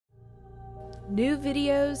New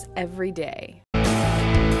videos every day.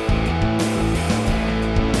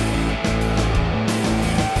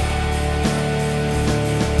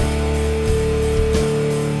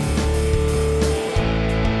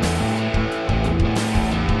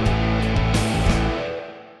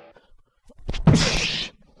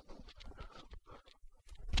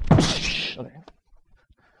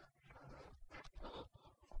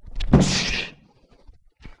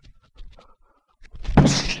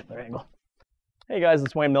 Hey guys,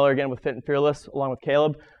 it's Wayne Miller again with Fit and Fearless along with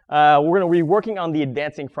Caleb. We're going to be working on the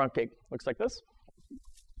advancing front kick. Looks like this.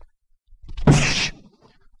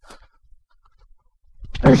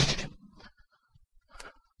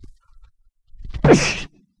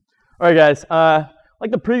 Alright guys,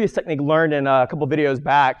 like the previous technique learned in a couple videos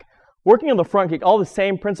back, working on the front kick, all the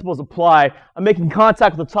same principles apply. I'm making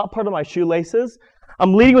contact with the top part of my shoelaces.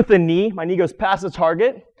 I'm leading with the knee. My knee goes past the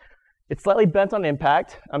target. It's slightly bent on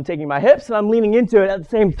impact. I'm taking my hips and I'm leaning into it at the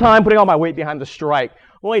same time, putting all my weight behind the strike.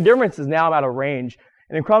 The only difference is now I'm out of range.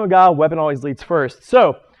 And in Krav Maga, weapon always leads first.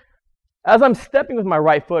 So, as I'm stepping with my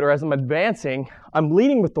right foot or as I'm advancing, I'm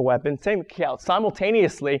leading with the weapon, same count,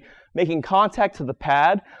 simultaneously making contact to the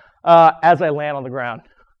pad as I land on the ground.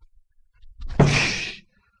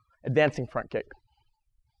 Advancing front kick.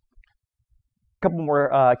 A couple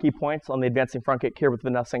more key points on the advancing front kick here with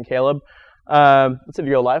Vanessa and Caleb. Let's see if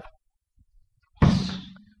you go live.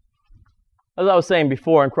 As I was saying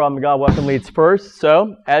before, in Krav Maga, weapon leads first.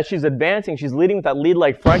 So, as she's advancing, she's leading with that lead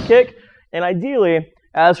leg front kick. And ideally,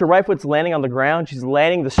 as her right foot's landing on the ground, she's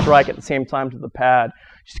landing the strike at the same time to the pad.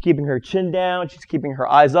 She's keeping her chin down. She's keeping her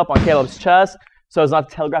eyes up on Caleb's chest so as not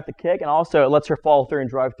to telegraph the kick. And also, it lets her follow through and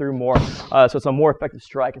drive through more. So it's a more effective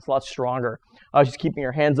strike. It's a lot stronger. She's keeping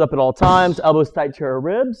her hands up at all times, elbows tight to her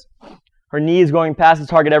ribs. Her knee is going past the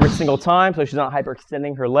target every single time, so she's not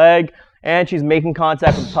hyperextending her leg. And she's making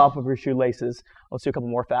contact with the top of her shoelaces. Let's do a couple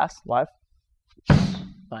more fast, live.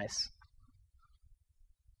 Nice.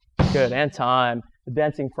 Good, and time.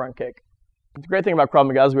 Advancing front kick. The great thing about Krav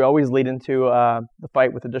Maga is we always lead into the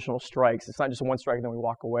fight with additional strikes. It's not just one strike and then we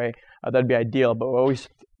walk away. That'd be ideal, but we're always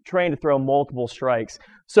trained to throw multiple strikes.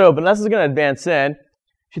 So Vanessa's going to advance in.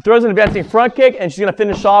 She throws an advancing front kick, and she's going to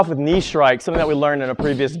finish off with knee strikes, something that we learned in a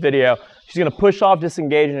previous video. She's going to push off,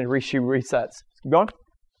 disengage, and she resets. Keep going.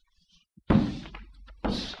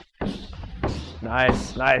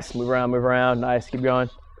 Nice, nice. Move around. Nice, keep going.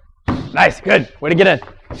 Nice, good. Way to get in.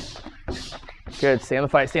 Good, stay in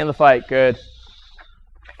the fight, good.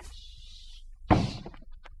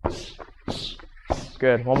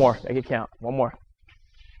 Good, one more, make it count. One more.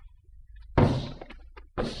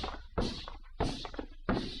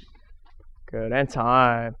 Good, and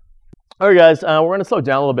time. All right, guys, we're going to slow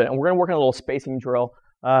down a little bit, and we're going to work on a little spacing drill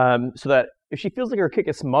so that if she feels like her kick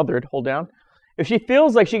is smothered, hold down. If she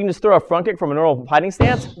feels like she can just throw a front kick from a normal fighting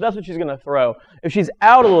stance, that's what she's going to throw. If she's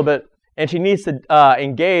out a little bit and she needs to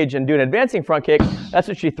engage and do an advancing front kick, that's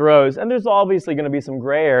what she throws. And there's obviously going to be some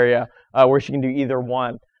gray area where she can do either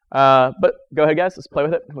one. But go ahead, guys. Let's play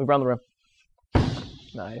with it. Move around the room.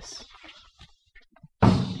 Nice.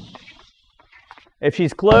 If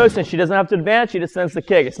she's close and she doesn't have to advance, she just sends the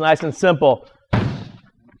kick. It's nice and simple.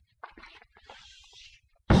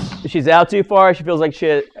 If she's out too far, she feels like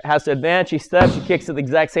she has to advance, she steps, she kicks at the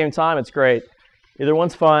exact same time. It's great. Either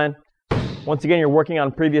one's fine. Once again, you're working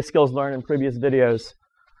on previous skills learned in previous videos.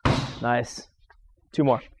 Nice. Two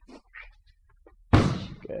more.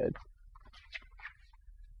 Good.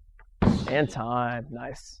 And time.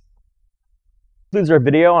 Nice. This concludes our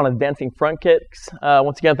video on advancing front kicks.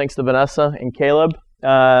 Once again, thanks to Vanessa and Caleb.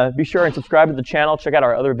 Be sure and subscribe to the channel. Check out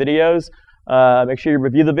our other videos. Make sure you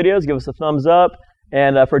review the videos. Give us a thumbs up.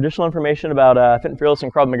 And for additional information about Fit and Fearless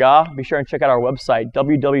and Krav Maga, be sure and check out our website,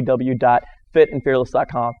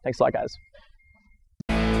 www.fitandfearless.com. Thanks a lot, guys.